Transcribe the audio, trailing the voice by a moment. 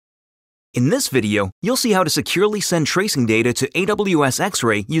In this video, you'll see how to securely send tracing data to AWS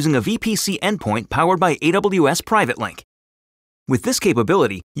X-Ray using a VPC endpoint powered by AWS Private Link. With this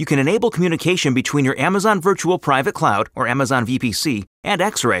capability, you can enable communication between your Amazon Virtual Private Cloud, or Amazon VPC, and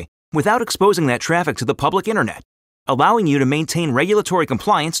X-Ray without exposing that traffic to the public internet, allowing you to maintain regulatory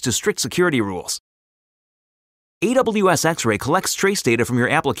compliance to strict security rules. AWS X-Ray collects trace data from your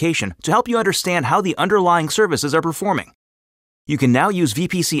application to help you understand how the underlying services are performing. You can now use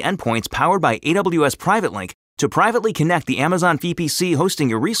VPC endpoints powered by AWS Private Link to privately connect the Amazon VPC hosting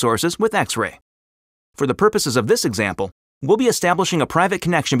your resources with X-Ray. For the purposes of this example, we'll be establishing a private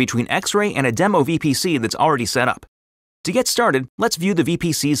connection between X-Ray and a demo VPC that's already set up. To get started, let's view the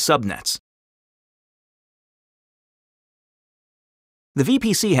VPC's subnets. The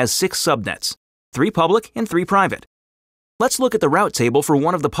VPC has 6 subnets, 3 public and 3 private. Let's look at the route table for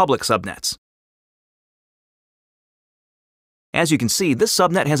one of the public subnets. As you can see, this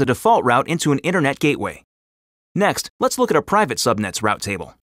subnet has a default route into an internet gateway. Next, let's look at a private subnet's route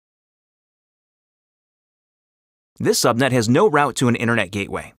table. This subnet has no route to an internet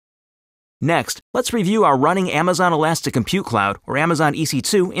gateway. Next, let's review our running Amazon Elastic Compute Cloud, or Amazon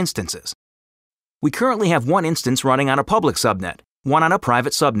EC2, instances. We currently have one instance running on a public subnet, one on a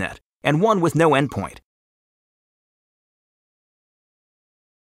private subnet, and one with no endpoint.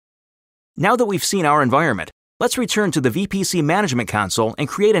 Now that we've seen our environment, let's return to the VPC Management Console and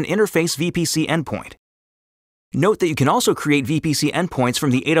create an Interface VPC endpoint. Note that you can also create VPC endpoints from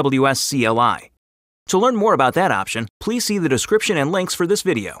the AWS CLI. To learn more about that option, please see the description and links for this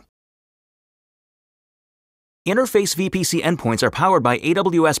video. Interface VPC endpoints are powered by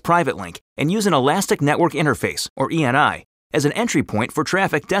AWS Private Link and use an Elastic Network Interface, or ENI, as an entry point for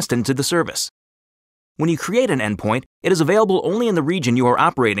traffic destined to the service. When you create an endpoint, it is available only in the region you are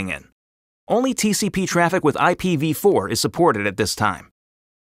operating in. Only TCP traffic with IPv4 is supported at this time.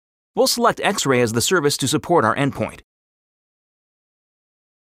 We'll select X-Ray as the service to support our endpoint.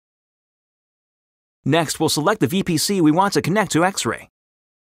 Next, we'll select the VPC we want to connect to X-Ray.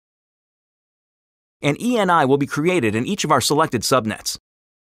 An ENI will be created in each of our selected subnets.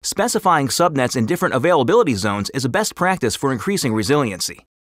 Specifying subnets in different availability zones is a best practice for increasing resiliency.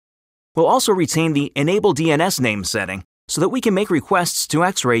 We'll also retain the Enable DNS name setting so that we can make requests to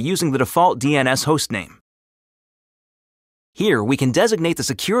X-Ray using the default DNS hostname. Here, we can designate the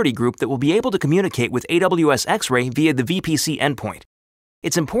security group that will be able to communicate with AWS X-Ray via the VPC endpoint.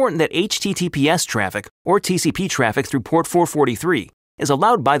 It's important that HTTPS traffic, or TCP traffic through port 443, is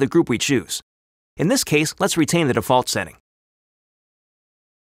allowed by the group we choose. In this case, let's retain the default setting.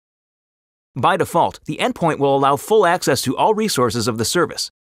 By default, the endpoint will allow full access to all resources of the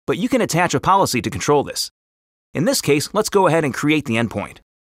service, but you can attach a policy to control this. In this case, let's go ahead and create the endpoint.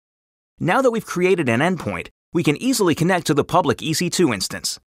 Now that we've created an endpoint, we can easily connect to the public EC2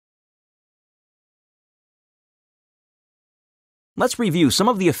 instance. Let's review some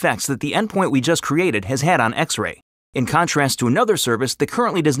of the effects that the endpoint we just created has had on X-Ray, in contrast to another service that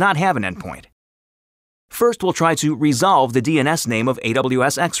currently does not have an endpoint. First, we'll try to resolve the DNS name of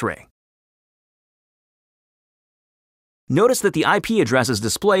AWS X-Ray. Notice that the IP addresses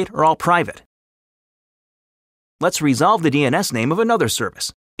displayed are all private. Let's resolve the DNS name of another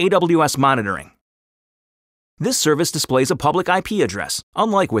service, AWS Monitoring. This service displays a public IP address,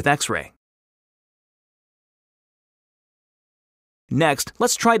 unlike with X-Ray. Next,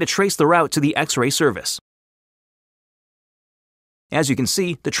 let's try to trace the route to the X-Ray service. As you can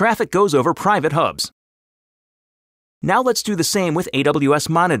see, the traffic goes over private hubs. Now let's do the same with AWS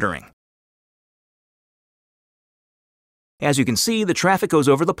Monitoring. As you can see, the traffic goes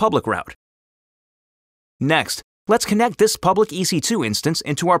over the public route. Next, let's connect this public EC2 instance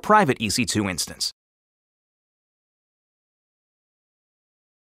into our private EC2 instance.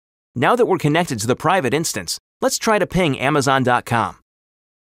 Now that we're connected to the private instance, let's try to ping Amazon.com.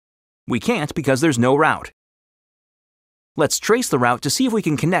 We can't because there's no route. Let's trace the route to see if we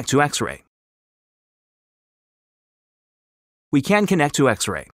can connect to X-Ray. We can connect to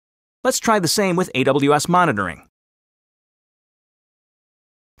X-Ray. Let's try the same with AWS Monitoring.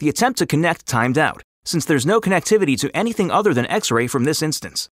 The attempt to connect timed out, since there's no connectivity to anything other than X-Ray from this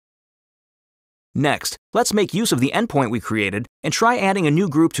instance. Next, let's make use of the endpoint we created and try adding a new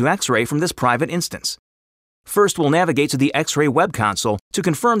group to X-Ray from this private instance. First, we'll navigate to the X-Ray web console to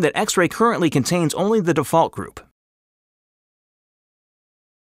confirm that X-Ray currently contains only the default group.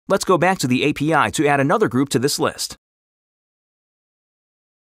 Let's go back to the API to add another group to this list.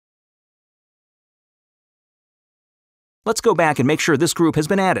 Let's go back and make sure this group has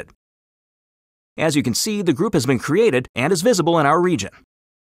been added. As you can see, the group has been created and is visible in our region.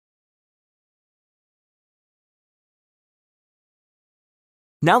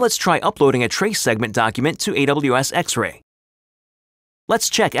 Now let's try uploading a trace segment document to AWS X-Ray. Let's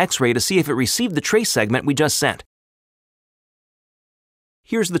check X-Ray to see if it received the trace segment we just sent.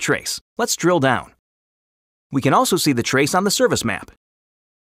 Here's the trace. Let's drill down. We can also see the trace on the service map.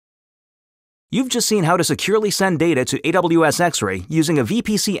 You've just seen how to securely send data to AWS X-Ray using a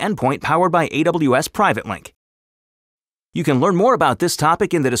VPC endpoint powered by AWS Private Link. You can learn more about this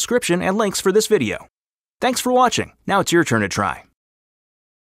topic in the description and links for this video. Thanks for watching. Now it's your turn to try.